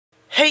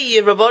Hey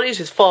everybody, this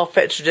is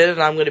Far-Fetched and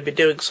I'm going to be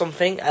doing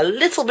something a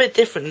little bit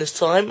different this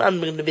time. I'm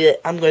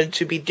going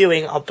to be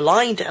doing a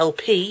blind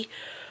LP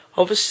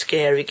of a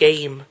scary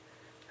game.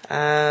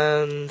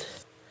 And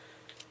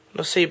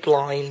I'll say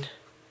blind.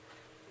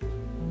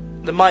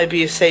 There might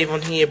be a save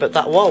on here, but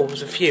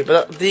was a few.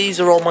 But these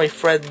are all my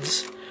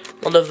friends.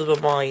 None of them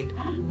are mine.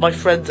 My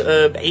friend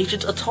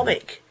Agent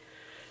Atomic,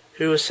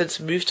 who has since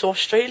moved to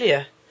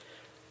Australia.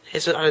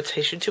 Here's an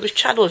annotation to his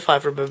channel if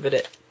I've remembered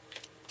it.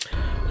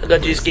 I'm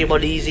going to do this game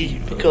on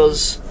easy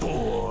because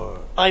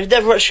I've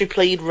never actually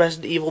played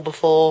Resident Evil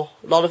before.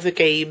 A lot of the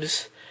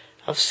games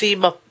I've seen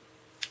my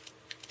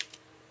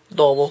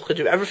normal. Can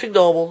do everything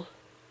normal.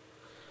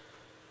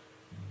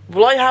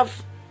 Will I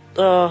have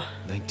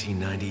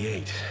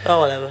 1998. Oh,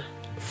 whatever.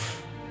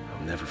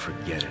 I'll never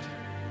forget it.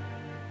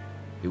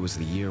 It was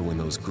the year when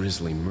those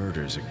grisly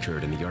murders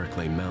occurred in the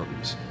Arklay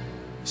Mountains.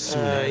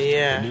 Soon after,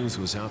 yeah. the news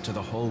was out to the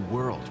whole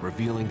world,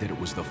 revealing that it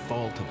was the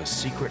fault of a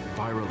secret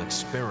viral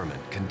experiment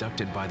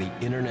conducted by the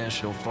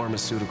international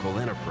pharmaceutical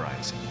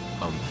enterprise,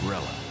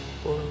 Umbrella.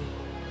 Whoa.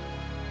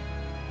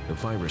 The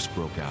virus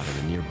broke out in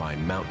a nearby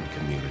mountain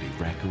community,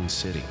 Raccoon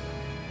City,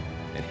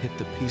 and hit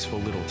the peaceful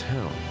little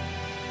town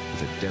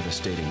with a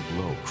devastating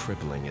blow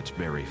crippling its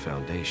very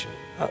foundation.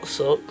 That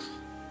sucks.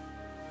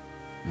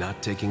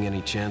 Not taking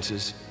any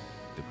chances,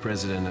 the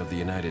President of the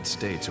United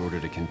States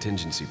ordered a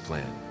contingency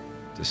plan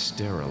to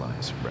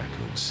sterilize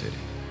Raccoon City.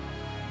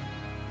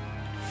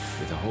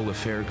 With the whole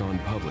affair gone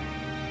public,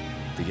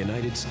 the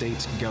United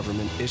States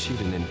government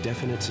issued an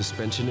indefinite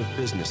suspension of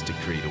business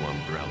decree to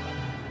Umbrella.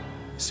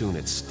 Soon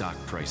its stock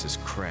prices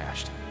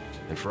crashed,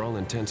 and for all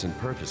intents and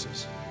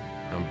purposes,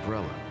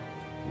 Umbrella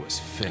was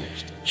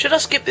finished. Should I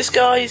skip this,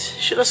 guys?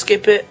 Should I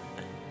skip it?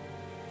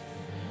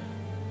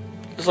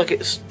 Looks like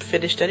it's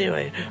finished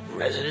anyway.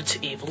 Resident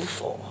Evil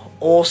 4.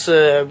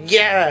 Awesome.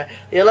 Yeah,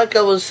 like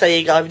I was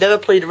saying, I've never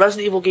played a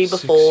Resident Evil game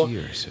before,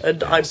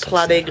 and I'm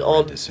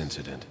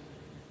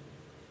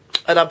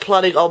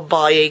planning on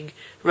buying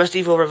Resident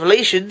Evil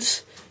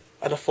Revelations,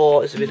 and I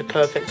thought this would be the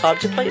perfect time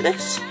to play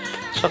this,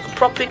 so I can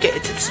properly get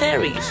into the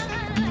series.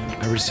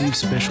 I received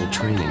special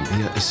training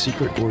via a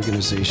secret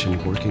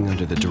organization working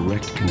under the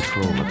direct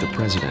control of the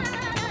president.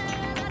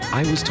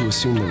 I was to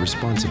assume the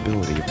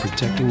responsibility of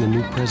protecting the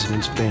new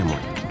president's family.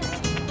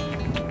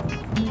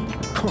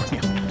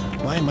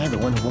 Why am I the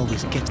one who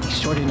always gets the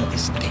short end of the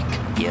stick?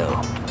 You,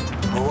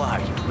 who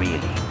are you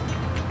really?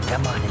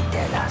 Come on and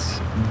tell us.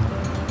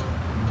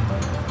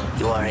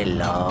 You are a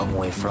long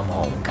way from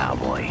home,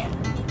 cowboy.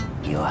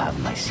 You have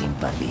my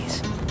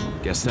sympathies.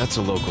 Guess that's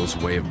a local's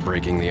way of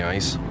breaking the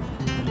ice.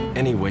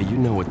 Anyway, you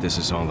know what this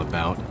is all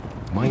about.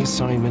 My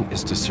assignment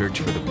is to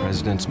search for the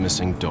president's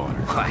missing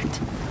daughter.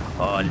 What?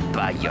 All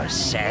by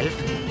yourself?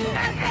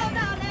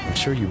 I'm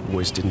sure you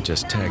boys didn't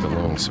just tag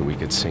along so we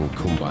could sing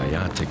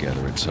Kumbaya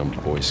together at some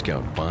Boy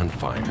Scout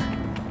bonfire.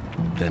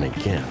 Then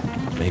again,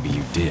 maybe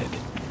you did.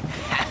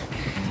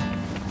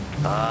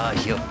 Oh,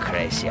 you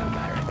crazy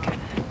American.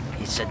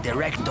 It's a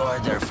direct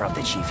order from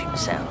the chief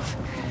himself.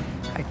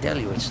 I tell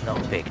you, it's no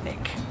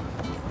picnic.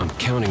 I'm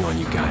counting on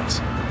you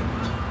guys.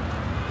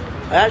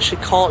 I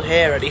actually can't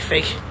hear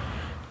anything.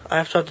 I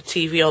have to have the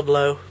TV on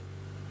low.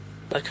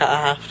 I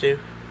have to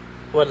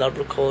when I'm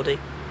recording.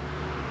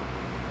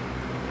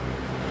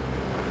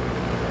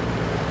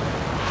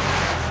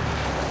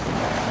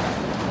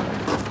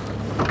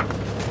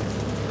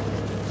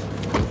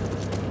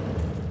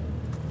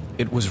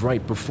 It was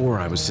right before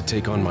I was to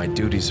take on my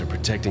duties of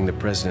protecting the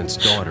president's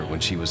daughter when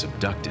she was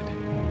abducted.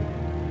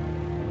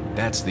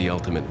 That's the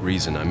ultimate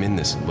reason I'm in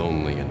this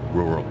lonely and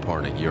rural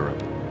part of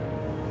Europe.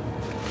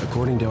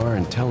 According to our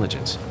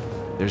intelligence,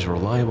 there's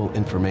reliable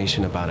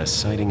information about a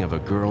sighting of a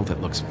girl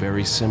that looks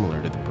very similar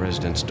to the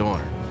president's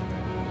daughter.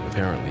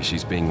 Apparently,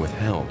 she's being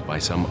withheld by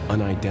some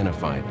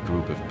unidentified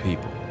group of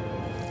people.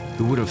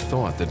 Who would have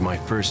thought that my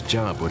first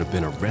job would have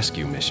been a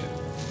rescue mission?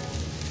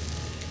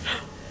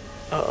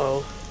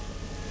 Uh-oh.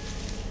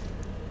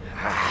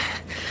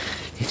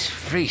 It's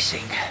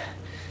freezing.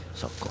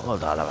 So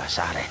cold all of a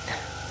sudden.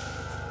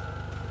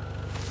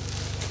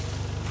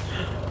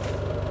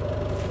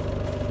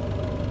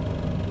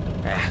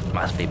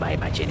 Must be my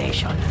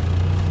imagination.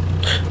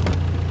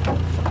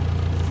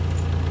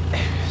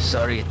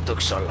 Sorry it took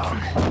so long.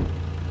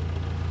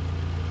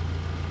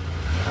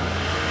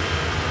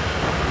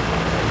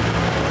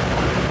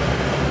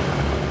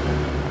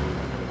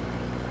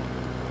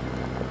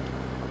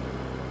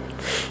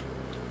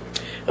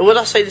 And when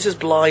I say this is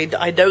blind,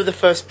 I know the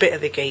first bit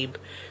of the game,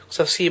 because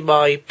I've seen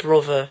my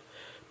brother,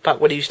 back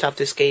when he used to have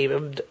this game,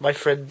 and my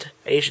friend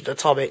Agent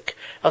Atomic,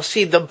 I've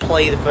seen them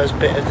play the first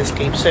bit of this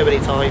game so many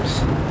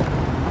times.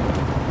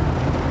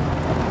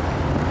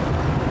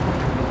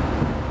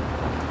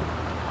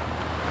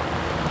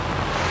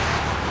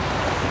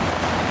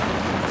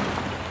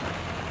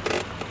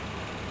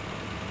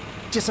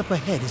 Just up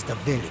ahead is the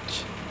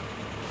village.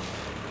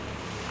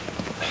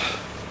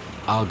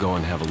 I'll go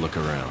and have a look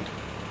around.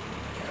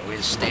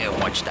 We'll stay and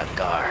watch that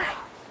car.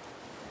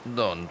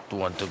 Don't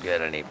want to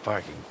get any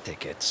parking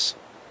tickets.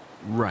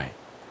 Right.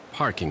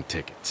 Parking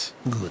tickets.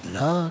 Good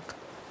luck.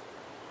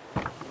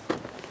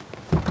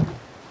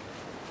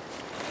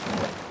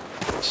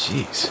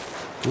 Jeez,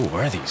 who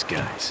are these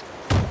guys?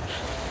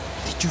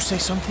 Did you say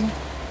something?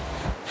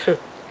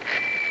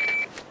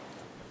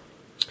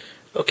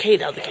 Okay,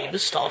 now the game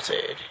has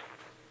started.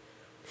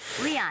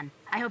 Leon,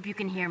 I hope you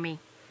can hear me.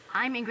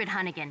 I'm Ingrid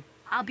Hunnigan.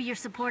 I'll be your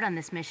support on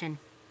this mission.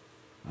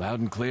 Loud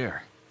and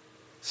clear.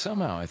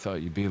 Somehow I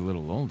thought you'd be a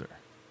little older.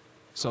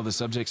 So the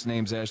subject's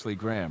name's Ashley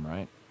Graham,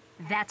 right?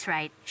 That's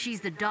right. She's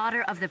the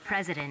daughter of the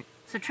president.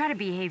 So try to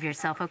behave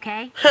yourself,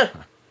 okay?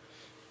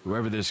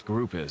 Whoever this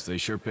group is, they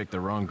sure picked the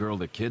wrong girl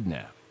to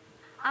kidnap.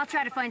 I'll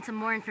try to find some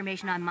more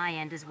information on my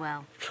end as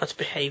well. Try to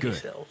behave Good.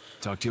 yourself.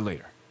 Talk to you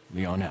later.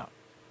 Leon out.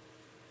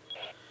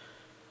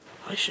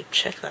 I should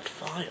check that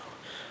file.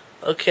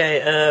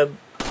 Okay,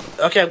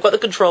 okay, I've got the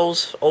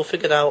controls all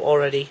figured out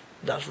already.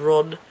 That's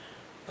run.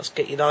 Let's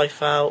get your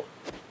knife out.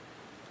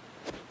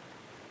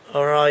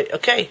 Alright,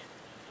 okay.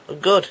 I'm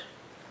good.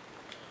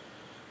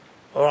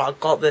 Alright, I've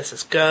got this.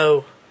 Let's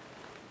go.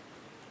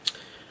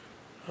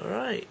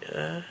 Alright,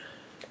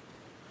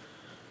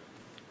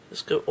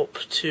 let's go up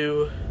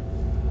to...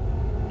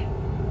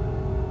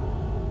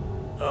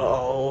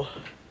 Oh.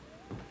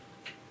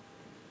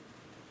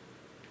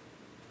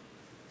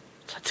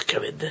 Time to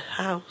go in the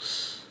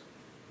house.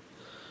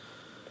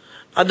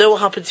 I know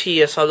what happened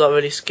here, so I'm not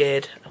really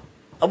scared.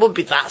 I wouldn't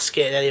be that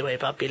scared anyway,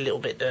 but I'd be a little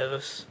bit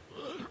nervous.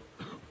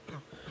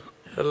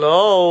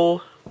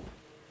 Hello?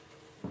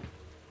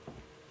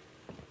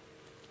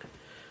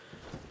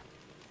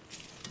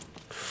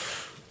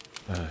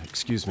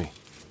 Excuse me.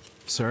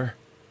 Sir?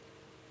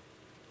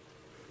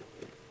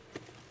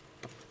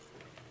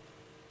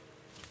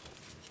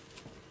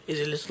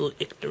 He's a little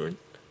ignorant.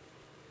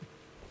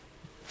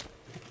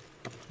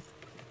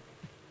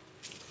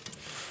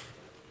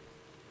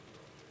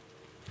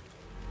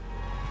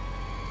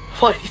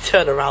 Why did he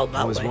turn around that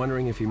way? I was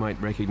wondering if you might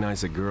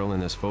recognize the girl in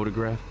this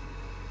photograph.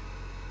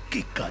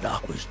 ¿Qué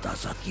carajo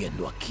estás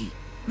haciendo aquí?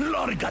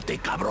 Lárgate,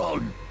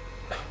 cabrón!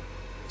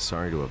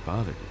 Sorry to have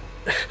bothered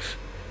you.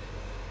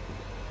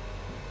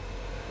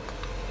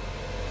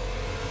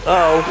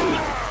 Oh.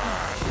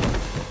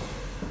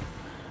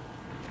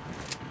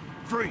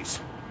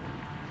 Freeze!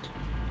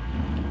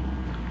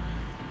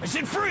 I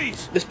said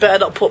freeze! This better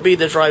not put me in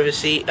the driver's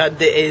seat, and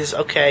it is,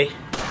 okay.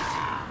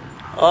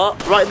 Oh,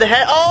 right in the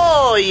head.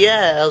 Oh,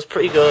 yeah, that was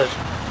pretty good.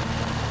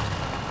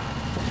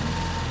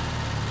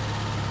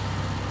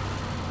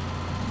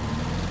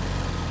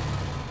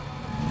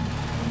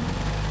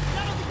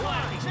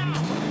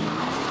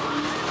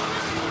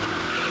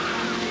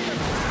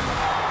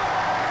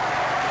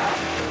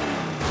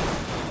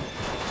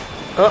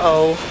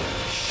 Uh-oh.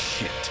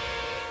 Shit.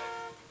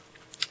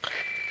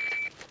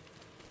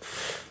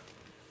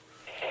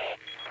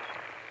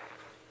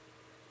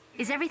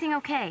 Is everything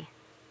okay?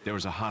 There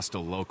was a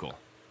hostile local.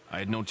 I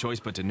had no choice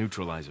but to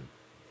neutralize him.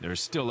 There are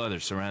still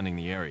others surrounding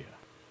the area.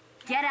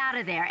 Get out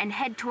of there and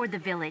head toward the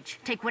village.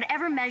 Take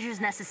whatever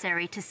measures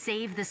necessary to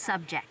save the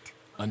subject.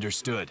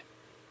 Understood.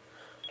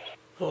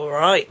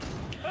 Alright.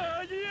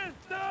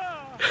 Iniesta!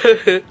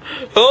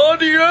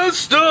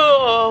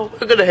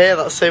 We're gonna hear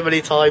that so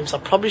many times. I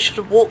probably should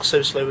have walked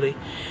so slowly.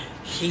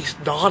 He's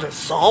not a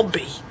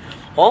zombie.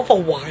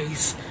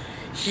 Otherwise,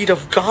 he'd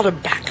have got him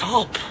back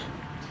up.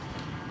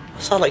 I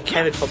sound like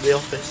Kevin from The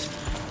Office.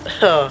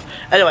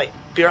 Anyway,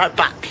 be right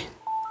back.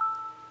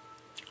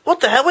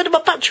 What the hell? Where did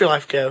my battery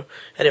life go?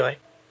 Anyway.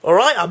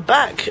 Alright, I'm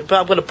back. But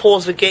I'm gonna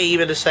pause the game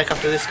in a sec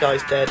after this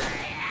guy's dead.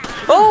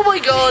 Oh my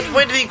god,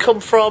 where did he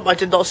come from? I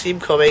did not see him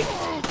coming.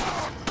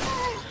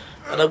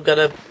 And I'm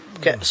gonna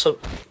get some,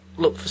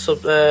 look for some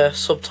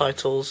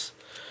subtitles.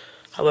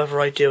 However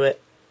I do it.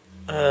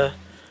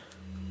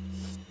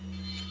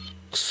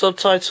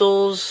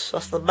 Subtitles,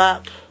 that's the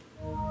map.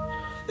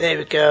 There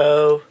we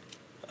go.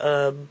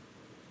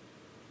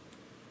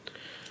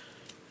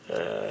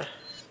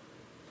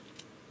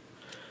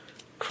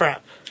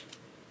 Crap.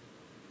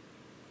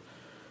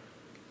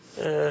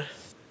 Damn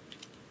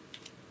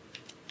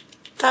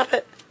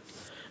it.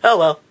 Oh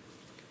well.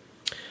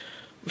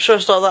 I'm sure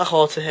it's not that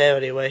hard to hear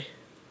anyway.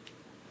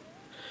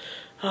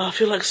 Oh, I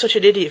feel like such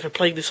an idiot for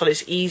playing this on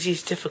its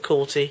easiest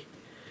difficulty.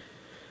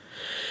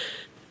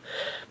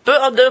 But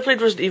I've never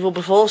played Resident Evil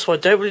before, so I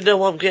don't really know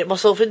what I'm getting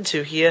myself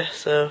into here,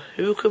 so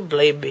who can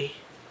blame me?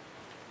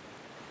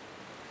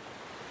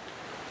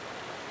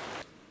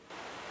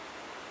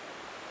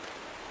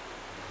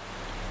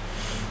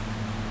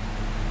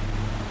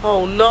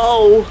 Oh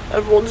no!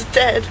 Everyone's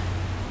dead!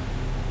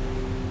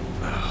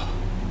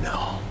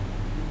 No.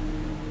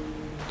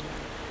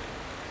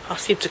 I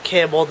seem to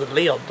care more than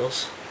Leon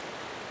does.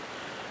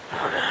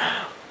 Oh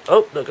no.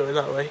 Oh, not going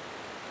that way.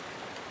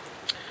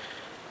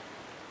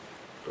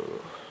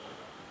 Ooh.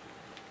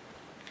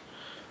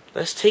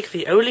 Let's take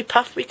the only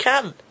path we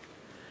can.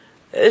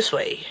 This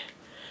way.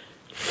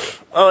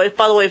 Oh,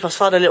 by the way, if I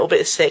sound a little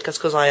bit sick, that's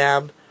because I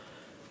am.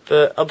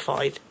 But I'm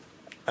fine.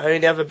 I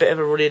only have a bit of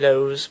a runny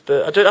nose,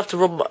 but I don't have to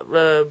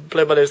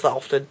blow my nose that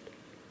often.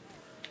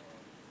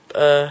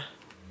 That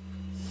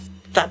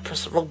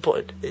pressed the wrong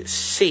button. It's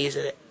C,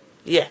 isn't it?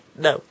 Yeah,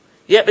 no.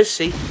 Yep, it's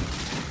C.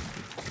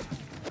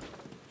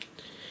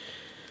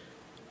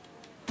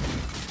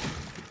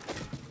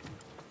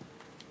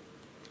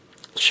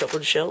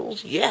 shotgun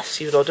shells?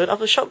 Yes, even though I don't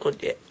have a shotgun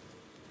yet.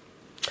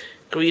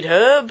 Green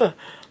herb.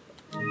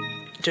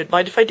 Don't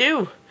mind if I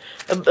do.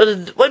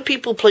 And when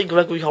people play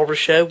Gregory Horror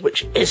Show,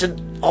 which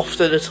isn't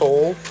often at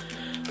all,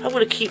 I'm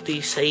going to keep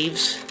these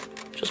saves.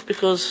 Just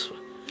because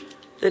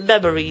they're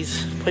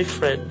memories of my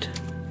friend.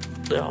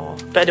 Oh.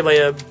 But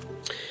anyway,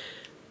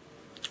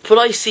 when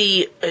I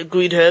see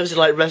green herbs in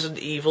like Resident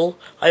Evil,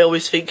 I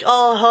always think,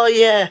 oh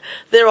yeah,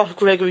 they're off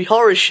Gregory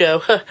Horror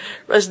Show.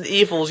 Resident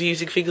Evil's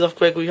using things off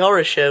Gregory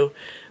Horror Show.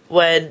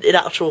 When in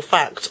actual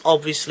fact,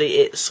 obviously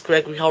it's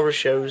Gregory Horror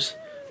Show's.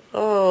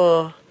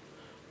 Oh,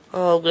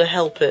 I'm gonna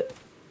help it.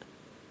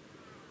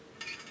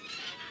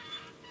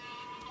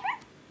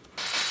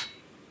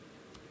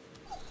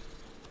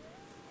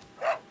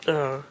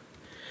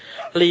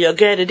 Leon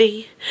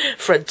Kennedy,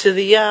 friend to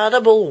the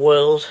animal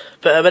world.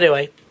 But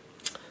anyway,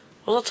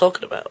 what was I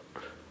talking about?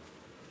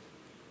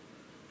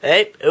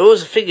 Hey, there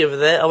was a thing over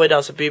there. Oh wait,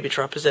 that's a booby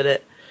trap, isn't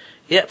it?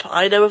 Yep,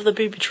 I know of the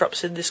booby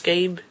traps in this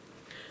game.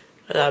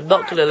 And I'm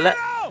not gonna let...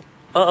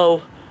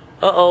 Uh-oh.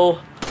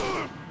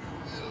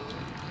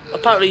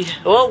 Apparently...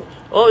 Oh,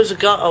 there's a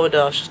guy... Oh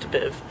no, it's just a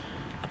bit of...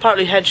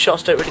 Apparently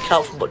headshots don't really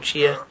count for much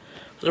here.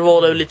 They're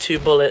all only 2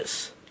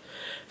 bullets.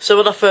 So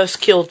when I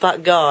first killed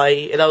that guy,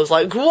 and I was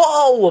like,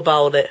 whoa,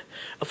 about it.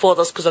 I thought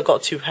that's because I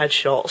got 2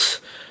 headshots.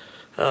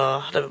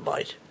 Never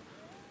mind.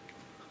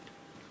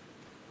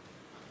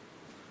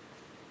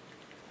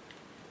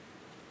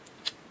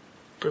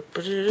 I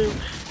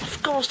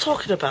forgot what I was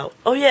talking about.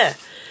 Oh yeah.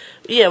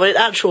 Yeah, well in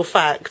actual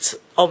fact,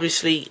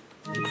 obviously,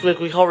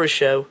 Gregory Horror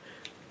Show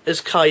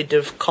has kind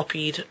of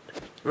copied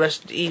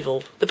Resident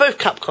Evil. They're both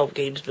Capcom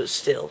games, but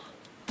still.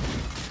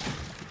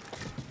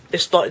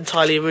 It's not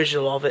entirely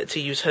original of it to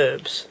use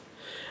herbs.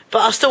 But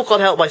I still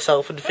can't help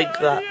myself and think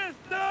that...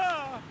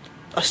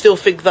 I still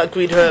think that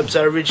green herbs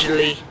are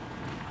originally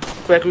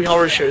Gregory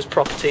Horror Show's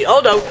property.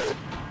 Oh no!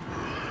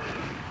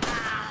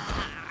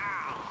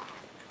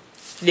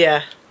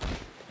 Yeah.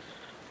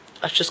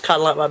 That's just kind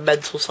of like my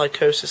mental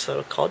psychosis, though.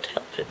 I can't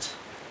help it.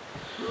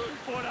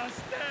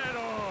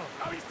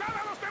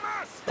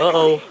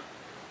 Uh-oh.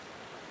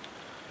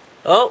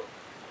 Oh!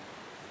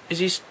 Is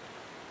he...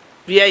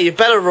 Yeah, you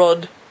better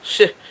run.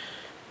 Shit.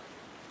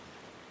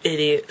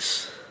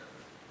 Idiots.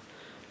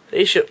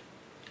 They should...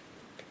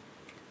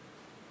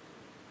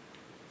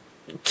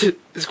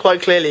 There's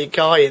quite clearly a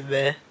guy in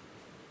there.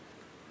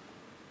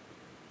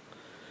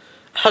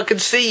 I can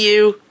see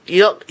you.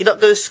 You're not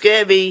going to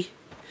scare me.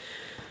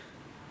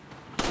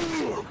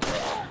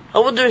 I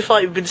wonder if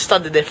I've been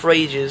standing there for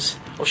ages.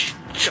 Oh,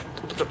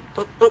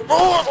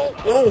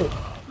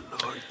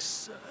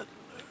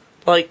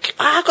 like,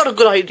 I got a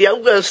good idea,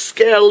 I'm gonna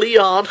scare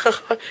Leon.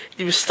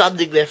 He was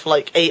standing there for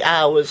like 8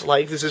 hours,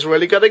 like, this is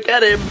really gonna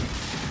get him.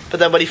 But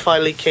then when he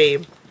finally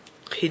came,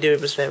 he knew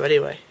he was there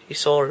anyway. He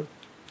saw him.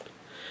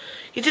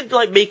 He didn't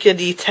like make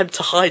any attempt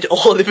to hide at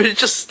all, he was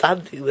just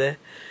standing there.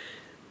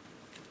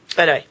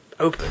 Anyway,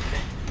 open.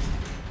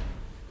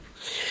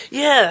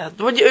 Yeah,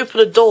 when you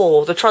open a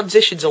door, the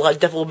transitions are like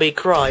Devil May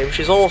Cry, which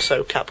is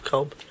also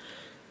Capcom.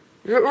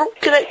 You're all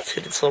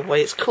connected in some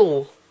way, it's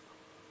cool.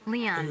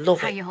 Leon,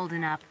 how you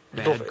holding up?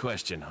 Bad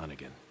question,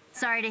 Hunnigan.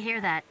 Sorry to hear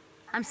that.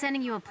 I'm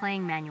sending you a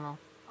playing manual.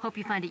 Hope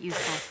you find it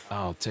useful.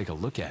 I'll take a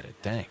look at it,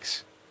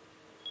 thanks.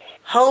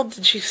 How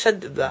did she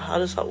send it that? How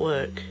does that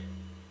work?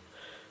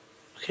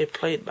 Okay,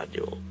 playing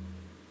manual.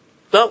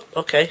 No,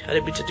 okay, I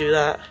didn't mean to do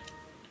that.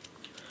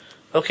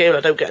 Okay, well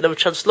I don't get another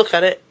chance to look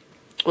at it.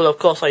 Well, of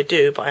course I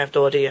do, but I have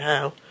no idea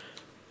how.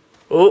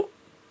 Oh.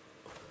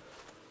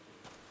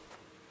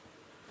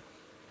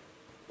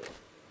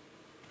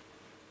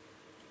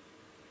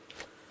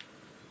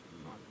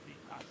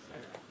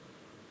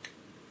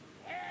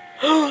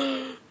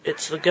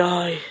 It's the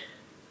guy.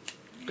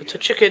 It's a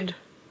chicken.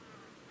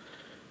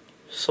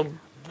 Some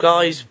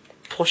guy's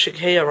pushing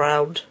hay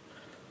around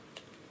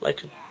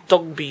like a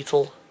dung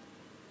beetle.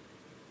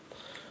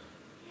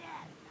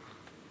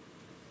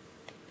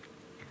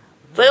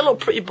 They look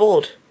pretty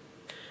bored.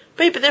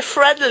 Maybe they're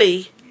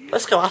friendly.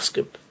 Let's go ask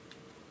them.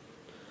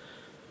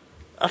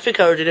 I think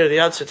I already know the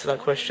answer to that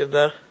question,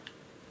 though.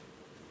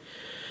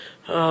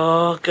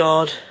 Oh,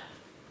 God.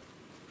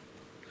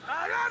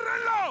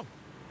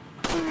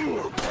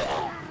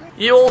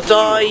 You all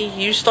die.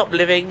 You stop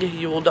living.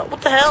 You all die.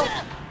 What the hell?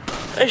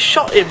 I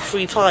shot him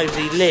 3 times.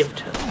 He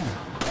lived.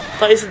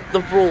 That isn't the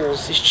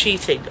rules. He's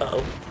cheating.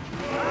 Uh-oh.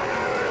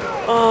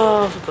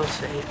 Oh, for God's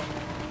sake.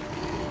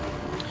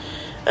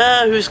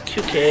 Who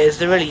cares?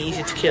 They're really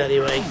easy to kill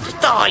anyway.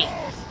 Just die!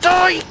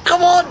 Die!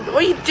 Come on!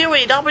 What are you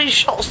doing? How many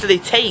shots do they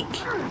take?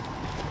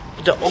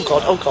 Oh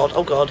god, oh god,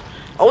 oh god.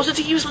 I wanted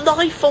to use a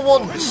knife for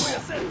once!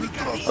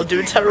 I'm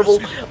doing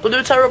terrible. I'm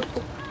doing terrible.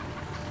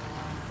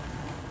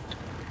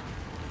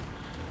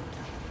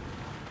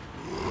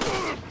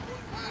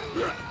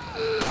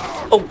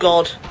 Oh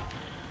god.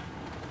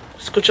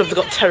 It's a good job they've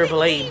got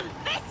terrible aim.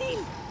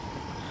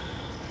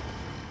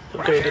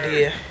 I'm going in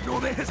here.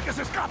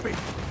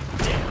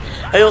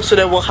 I also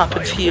know what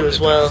happens here as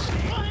well.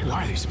 Who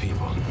are these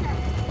people?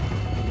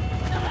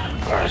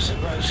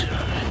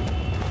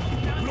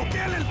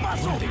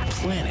 What are they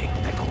planning?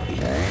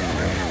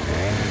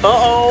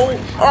 Uh-oh!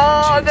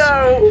 Oh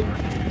no!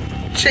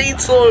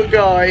 Chainsaw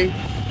guy!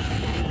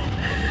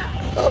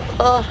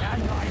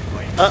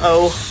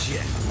 Uh-oh.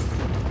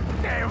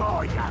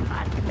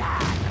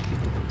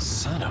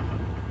 Son of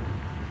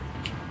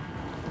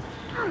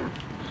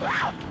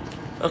a...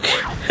 Okay.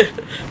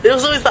 There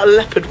was always that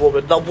leopard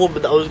woman,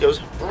 that always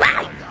goes,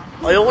 "Rah!"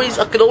 I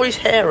can always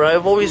hear her.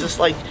 I'm always just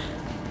like,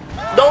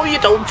 no you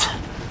don't!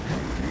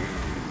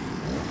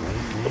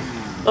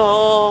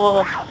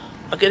 Oh,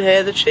 I can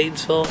hear the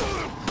chainsaw.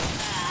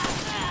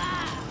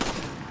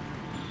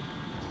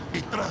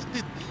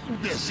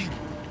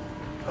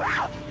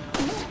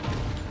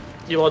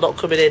 You are not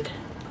coming in.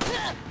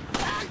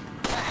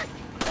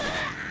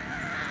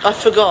 I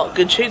forgot.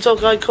 Can chainsaw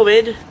guy come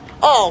in?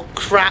 Oh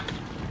crap!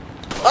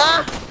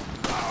 Ah!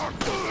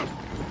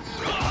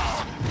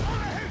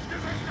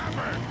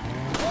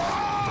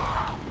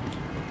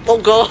 Oh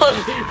god!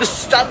 Just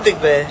standing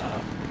there.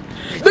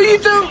 No, you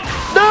don't!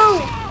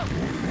 No!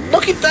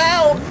 Knock it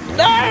down!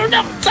 No,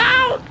 knock it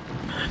down!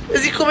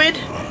 Is he coming?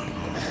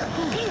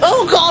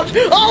 Oh god!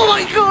 Oh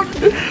my god!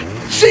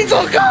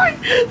 Chainsaw guy!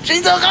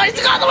 Chainsaw guy!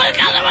 Get out of the way!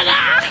 Get out of the way!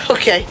 Ah!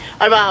 Okay,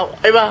 I'm out.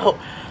 I'm out.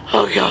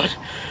 Oh god!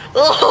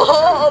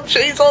 Oh,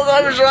 chainsaw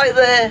guy was right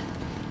there.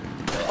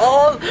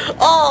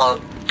 Oh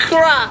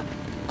crap!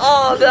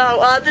 Oh no!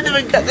 I didn't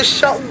even get the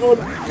shotgun,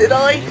 did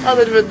I? I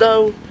didn't even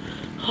know.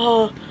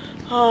 Oh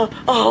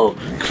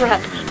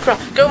crap!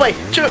 Go away!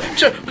 Oh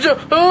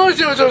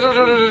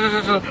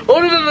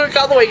no! Get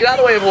out of the way! Get out of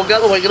the way, everyone! Get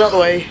out of the way! Get out of the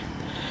way!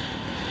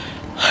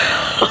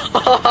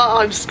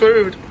 I'm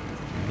screwed.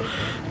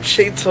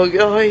 Chainsaw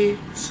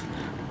guys.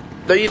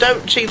 No, you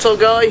don't, chainsaw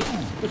guy.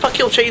 If I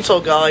kill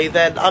chainsaw guy,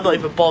 then I'm not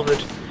even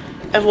bothered.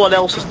 Everyone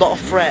else is not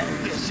a threat.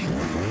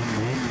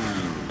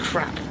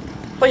 Crap.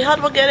 Wait, how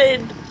do I get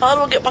in? How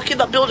do I get back in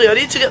that building? I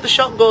need to get the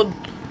shotgun.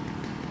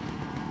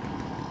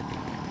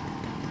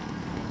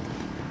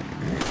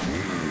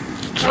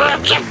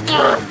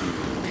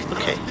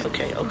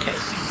 Okay.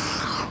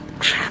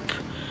 Crap.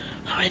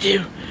 What do I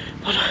do?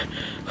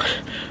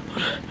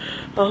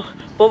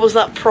 What was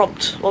that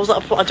prompt? What was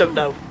that prompt? I don't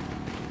know.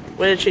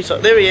 Where did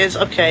chainsaw? There he is.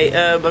 Okay,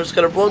 I'm just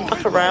gonna run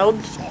back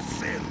around.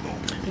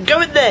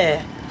 Go in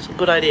there. It's a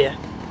good idea.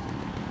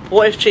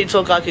 What if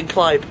chainsaw guy can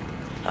climb?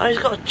 Oh, he's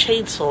got a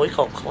chainsaw. He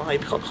can't climb.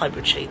 He can't climb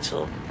with a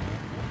chainsaw.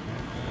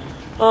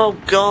 Oh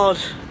god.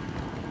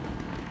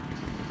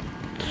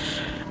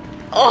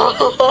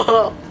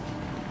 Oh,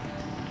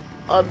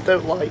 I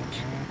don't like.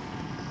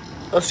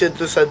 That's the end of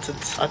the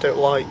sentence. I don't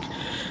like.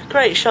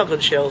 Great shotgun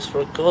shells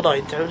for a gun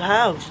I don't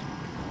have.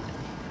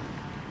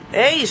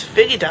 Hey, he's a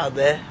thingy down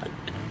there.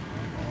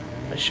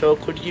 I sure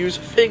could use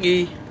a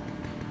thingy.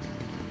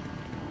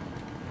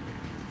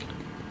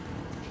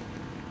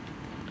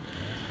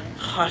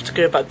 I have to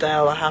go back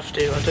down. I have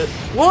to. I don't.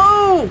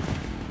 Whoa!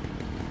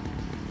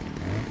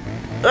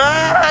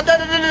 Ah!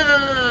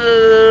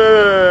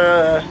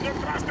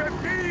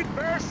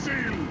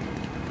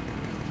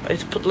 I need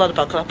to put the ladder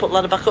back. Can I put the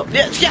ladder back up?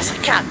 Yes, I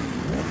can.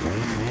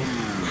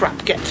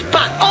 Crap! Get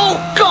back!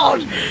 Oh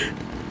God!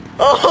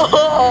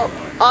 Oh!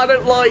 I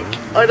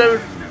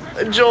don't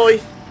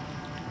enjoy.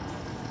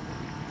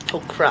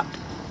 Oh crap.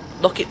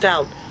 Knock it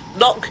down.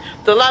 Knock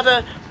the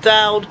ladder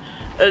down,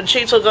 and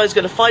Chainsaw Guy's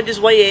gonna find his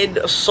way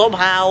in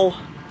somehow.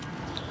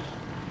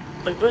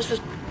 Wait, where's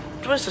the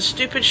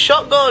stupid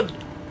shotgun?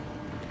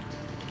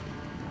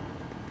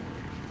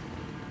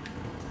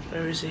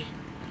 Where is he?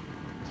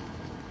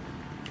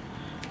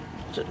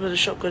 I don't know where the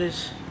shotgun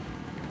is.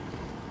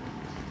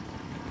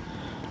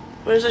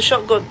 Where's the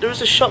shotgun? There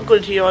is a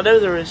shotgun here, I know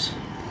there is.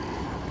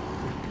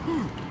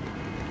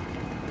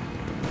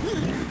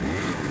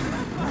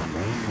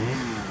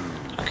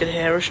 I can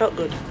hear a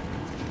shotgun.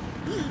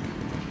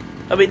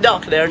 I mean, no, I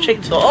can hear a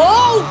chainsaw.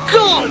 Oh,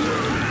 God!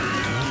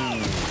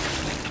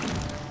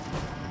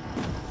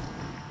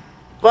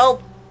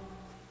 Well,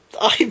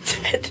 I'm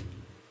dead.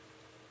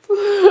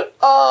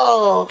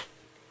 Oh!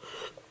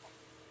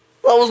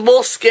 That was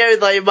more scary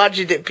than I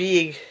imagined it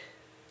being.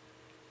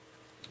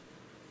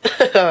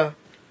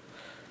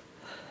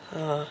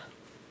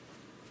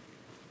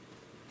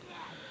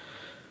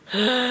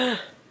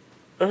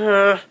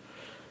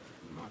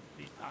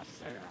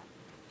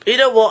 You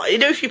know what? You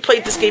know, if you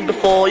played this game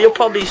before, you're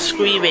probably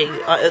screaming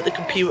at the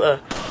computer.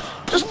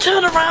 Just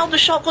turn around, the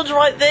shotgun's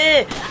right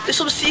there. There's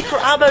some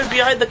secret ammo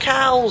behind the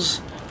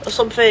cows or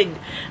something.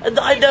 And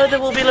I know there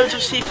will be loads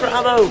of secret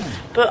ammo,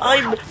 but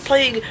I'm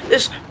playing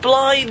this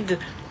blind.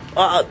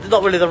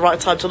 Not really the right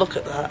time to look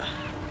at that.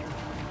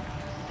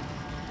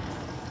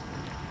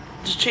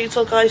 Does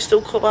Chainsaw Guy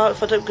still come out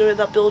if I don't go in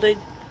that building?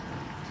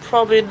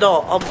 Probably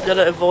not. I'm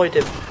gonna avoid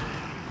him.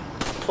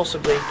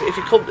 Possibly.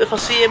 But if I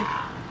see him,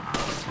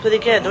 then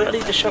again, do I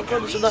need the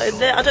shotgun? Is that in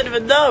there? I don't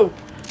even know.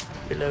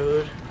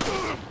 Reload.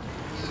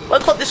 Why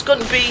can't this gun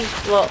be?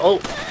 Well,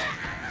 oh.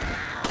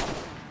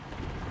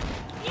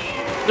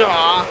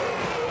 Ah.